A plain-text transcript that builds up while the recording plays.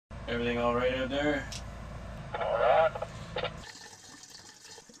Everything all right out there?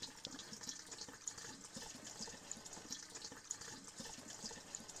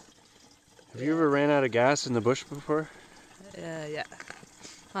 Have you ever ran out of gas in the bush before? Yeah,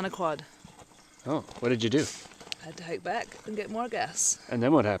 on a quad. Oh, what did you do? I had to hike back and get more gas. And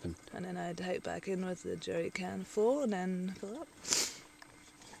then what happened? And then I had to hike back in with the jerry can full and then fill up.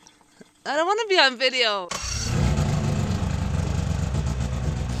 I don't want to be on video.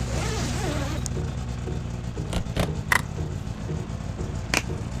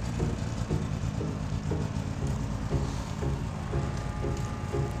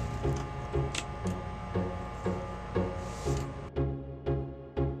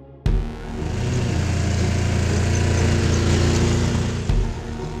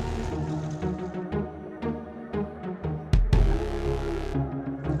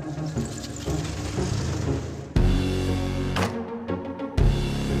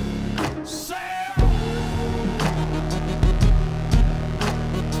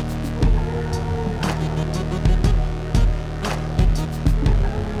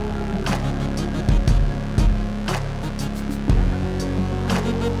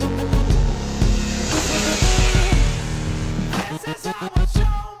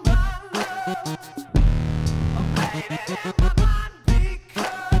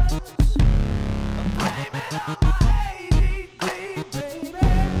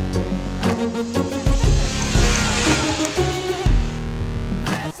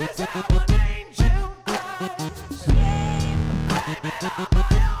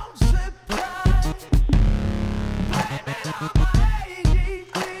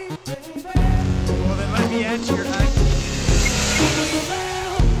 Well, then let me answer your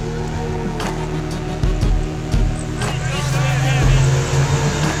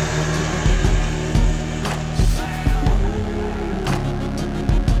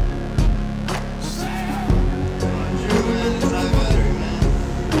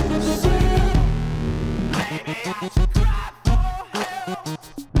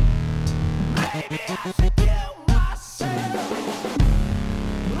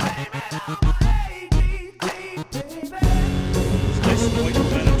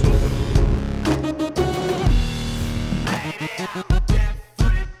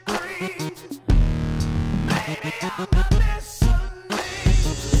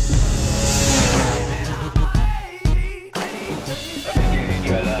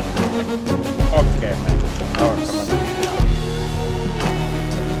Okay, man. Come on.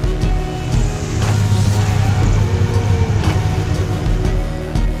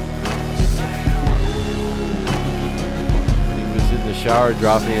 He was in the shower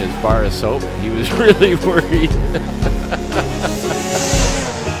dropping his bar of soap. He was really worried.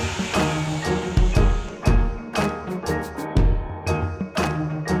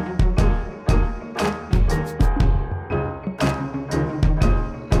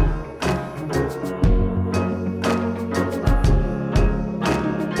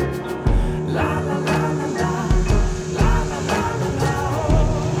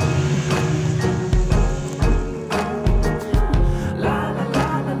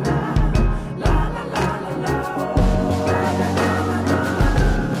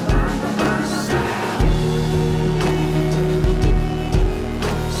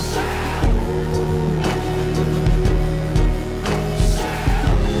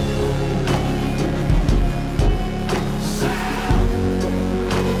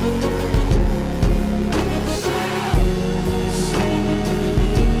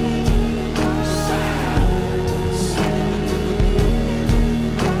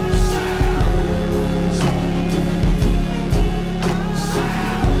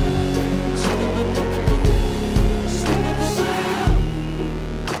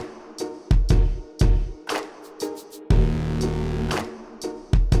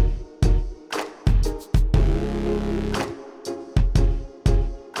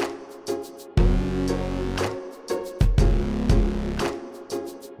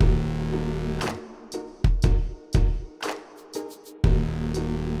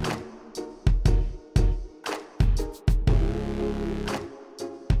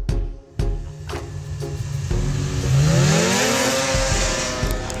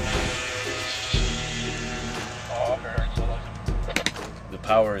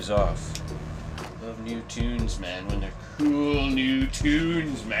 Power is off. Love new tunes, man, when they're cool new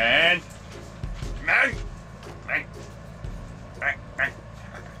tunes, man.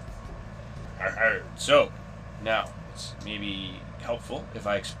 So, now, it's maybe helpful if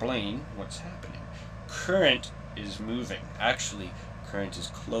I explain what's happening. Current is moving. Actually, current is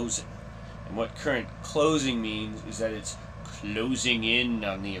closing. And what current closing means is that it's closing in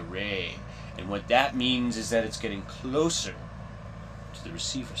on the array. And what that means is that it's getting closer to the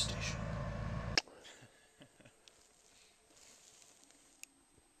receiver station.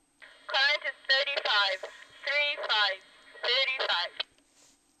 Current is 35. 35.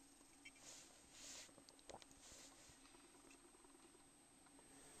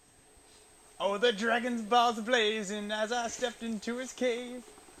 Oh, the dragon's balls blazing as I stepped into his cave.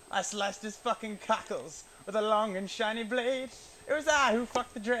 I sliced his fucking cockles with a long and shiny blade. It was I who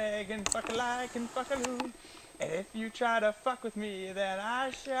fucked the dragon, fuck alike and fuck aloo. And if you try to fuck with me, then I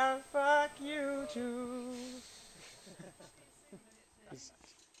shall fuck you too. I'm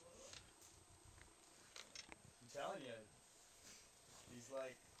telling you, these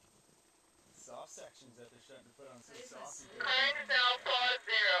like soft sections that they're starting to put on so saucy. Current is now 40.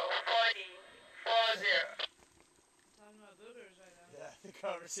 Talking about boogers right now. Yeah, the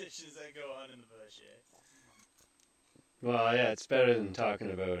conversations that go on in the bush, eh? Well, yeah, it's better than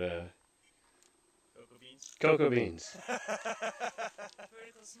talking about Cocoa beans? cocoa beans,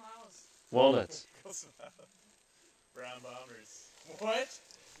 Vertical smiles. walnuts. Brown bombers. What?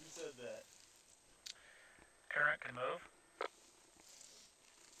 Who said that? Current can move.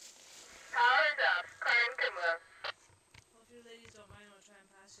 Power's up. Current can move. Hope you ladies don't mind, I'll try and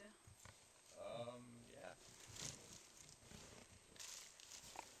pass you. Yeah.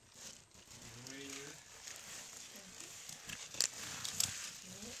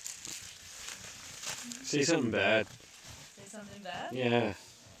 See something bad? Say something bad? Yeah.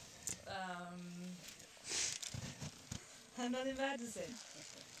 I have nothing bad to say.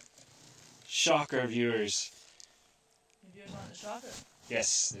 Shocker, viewers. The viewers want the shocker.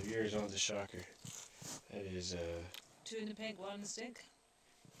 Yes, the viewers want the shocker. That is, 2 in the pink, 1 in the stink.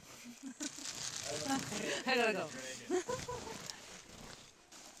 I gotta go.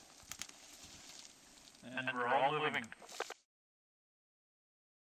 And we're all moving.